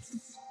be.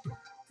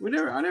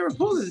 I never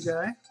pulled this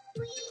guy.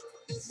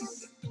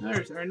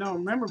 I don't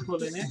remember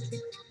pulling it.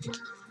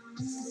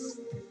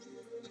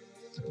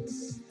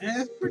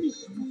 And it's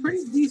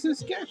pretty decent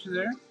sketch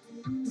there.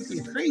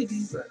 Nothing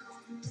crazy, but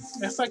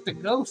that's like the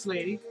ghost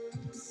lady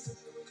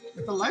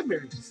at the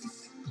library.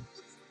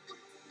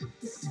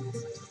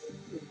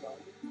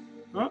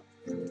 Huh?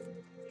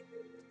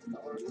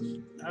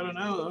 I don't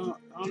know.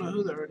 I don't know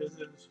who the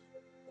artist is.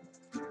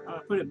 I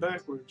put it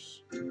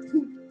backwards.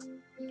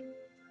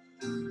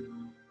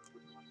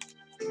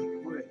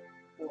 Wait.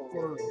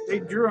 Or they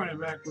drew on it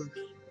backwards.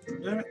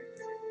 Damn it.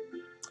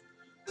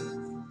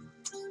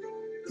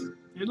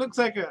 It looks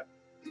like a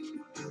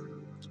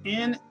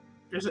N.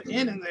 There's an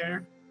N in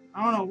there.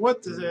 I don't know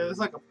what this is. It's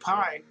like a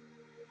pie.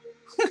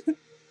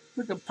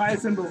 Like a pie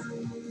symbol.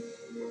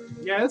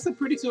 Yeah, it's a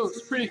pretty cool.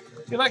 It's pretty.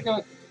 It's like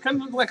a kind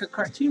of look like a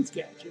cartoon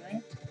sketch,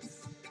 right?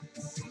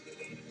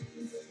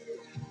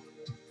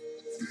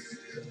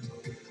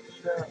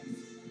 So,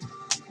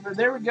 but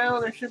there we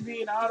go. There should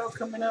be an auto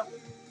coming up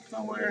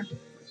somewhere.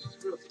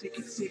 It's real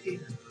sticky.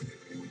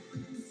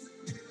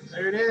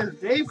 There it is.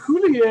 Dave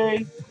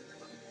Coulier.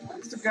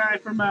 That's the guy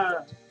from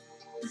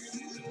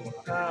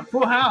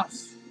Full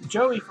House.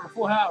 Joey from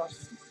Full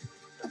House.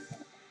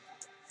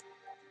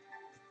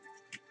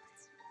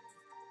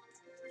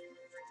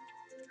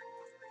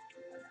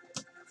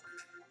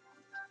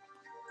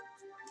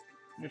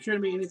 There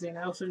shouldn't be anything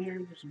else in here,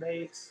 just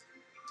base.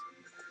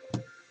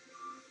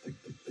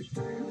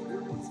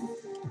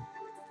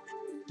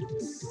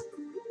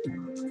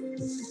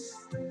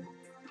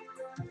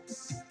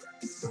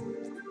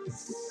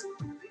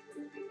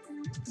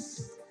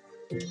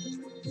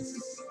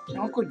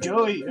 Uncle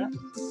Joey, yeah.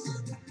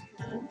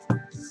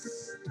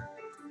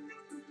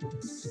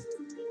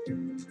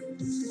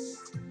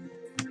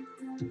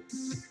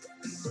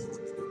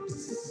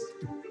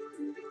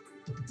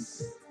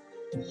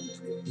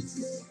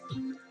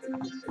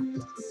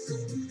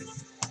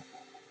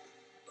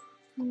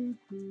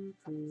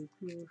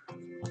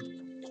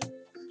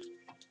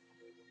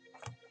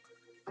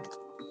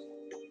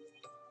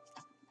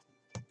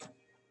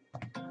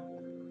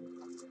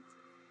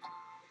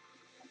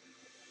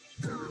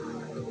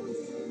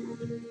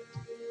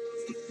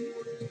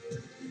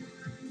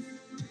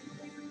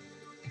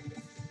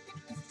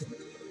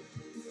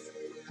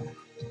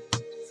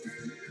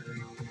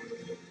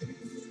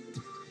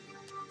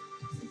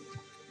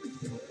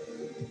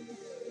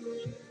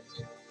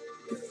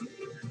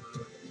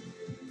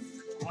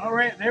 All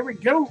right, there we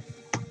go.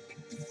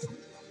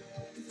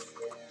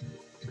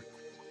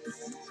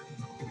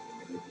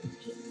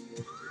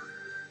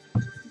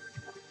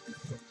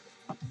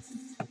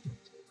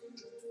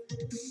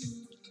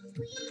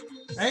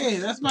 Hey,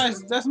 that's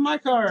my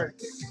card.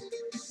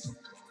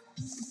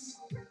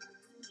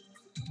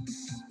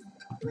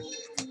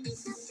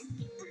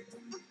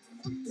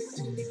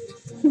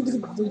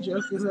 The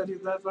joke is that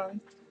he's not funny.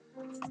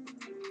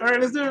 All right,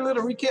 let's do a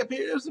little recap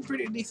here. There's a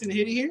pretty decent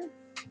hitty here.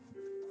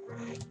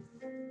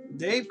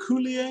 Dave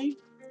Coulier,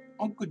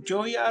 Uncle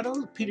Joey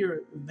Otto,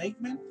 Peter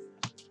Venkman.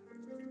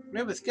 We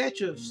have a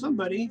sketch of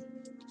somebody.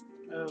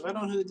 I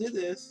don't know who did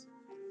this,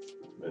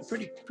 but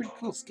pretty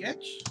cool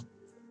sketch.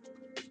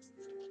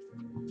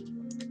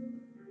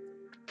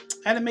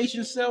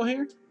 Animation cell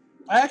here.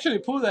 I actually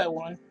pulled that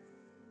one.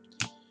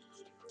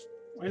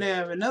 We're gonna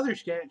have another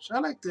sketch. I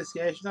like this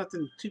sketch.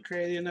 Nothing too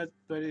crazy in it,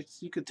 but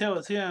you could tell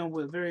it's him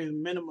with very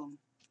minimum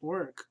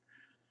work.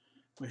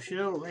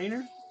 Michelle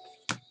Rayner.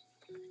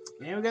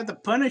 And we got the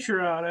Punisher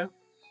auto.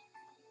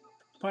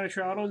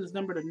 Punisher auto is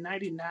numbered to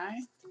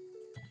 99.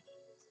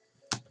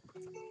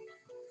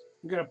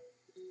 We got a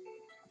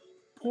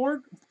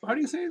pork. How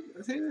do you say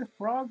this?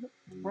 Frog.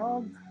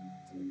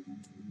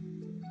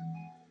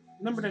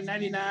 Numbered to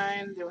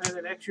 99. They had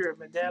an extra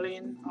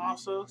medallion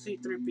also.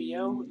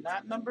 C3PO,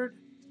 not numbered.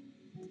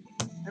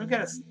 And we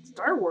got a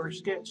Star Wars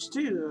sketch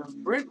too.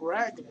 Brent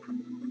Ragland.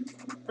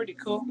 Pretty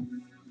cool.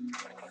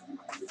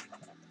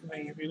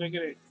 Like if you look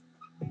at it.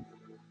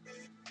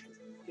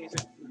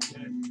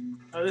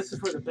 Oh, this is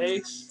for the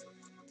base.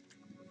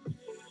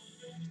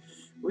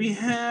 We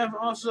have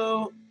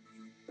also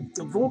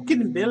the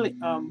Vulcan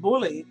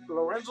Bully,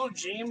 Lorenzo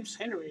James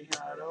Henry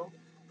auto.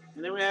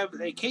 And then we have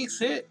a case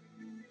hit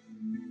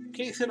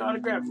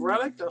autograph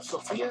relic of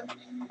Sophia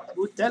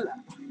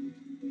Butella.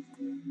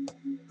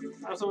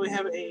 Also, we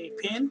have a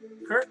pin,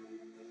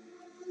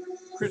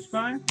 Chris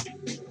Pine.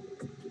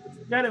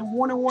 Got a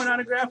 1-on-1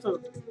 autograph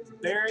of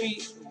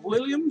Barry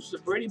Williams, the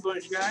Brady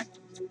Bunch guy.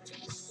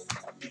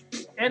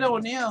 Ed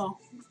O'Neill,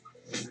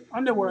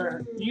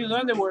 used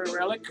underwear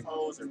relic.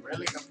 Oh, the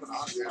relic I put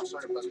autograph.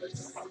 Sorry about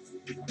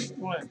that.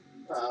 What?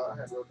 I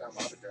had wrote down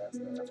autograph.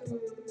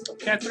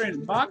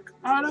 Catherine Bach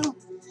auto.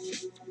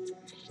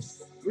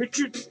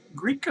 Richard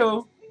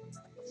Grieco,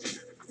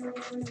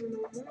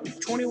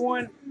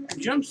 21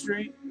 Jump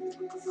Street.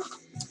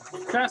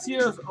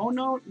 Cassius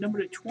Ono,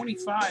 number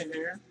 25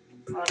 here.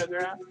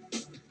 Autograph.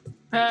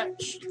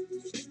 Patch.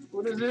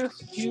 What is this?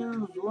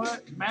 Hughes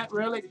what? Matt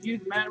Relic.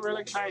 Hughes Matt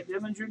Relic Ty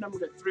Dillinger, number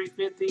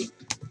 350.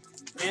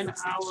 And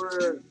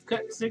our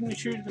cut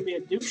signature is going to be a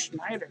Duke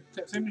Schneider.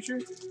 Cut signature.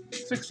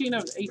 16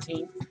 of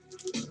 18.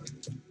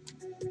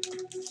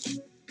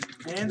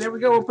 And there we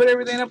go. We'll put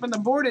everything up on the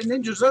board. And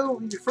Ninja Zo,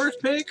 your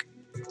first pick.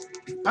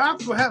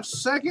 Pops will have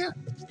second.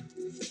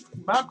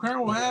 Bob Kern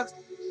will have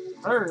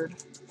third.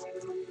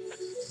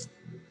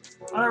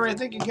 Alright,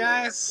 thank you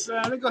guys.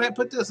 Let me go ahead and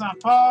put this on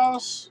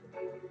pause.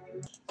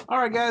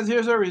 Alright guys,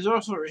 here's our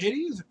results for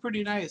Hittie. It's a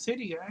pretty nice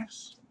Hittie,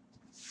 guys.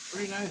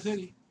 Pretty nice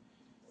Hittie.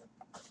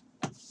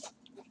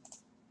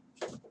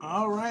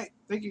 Alright,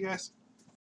 thank you guys.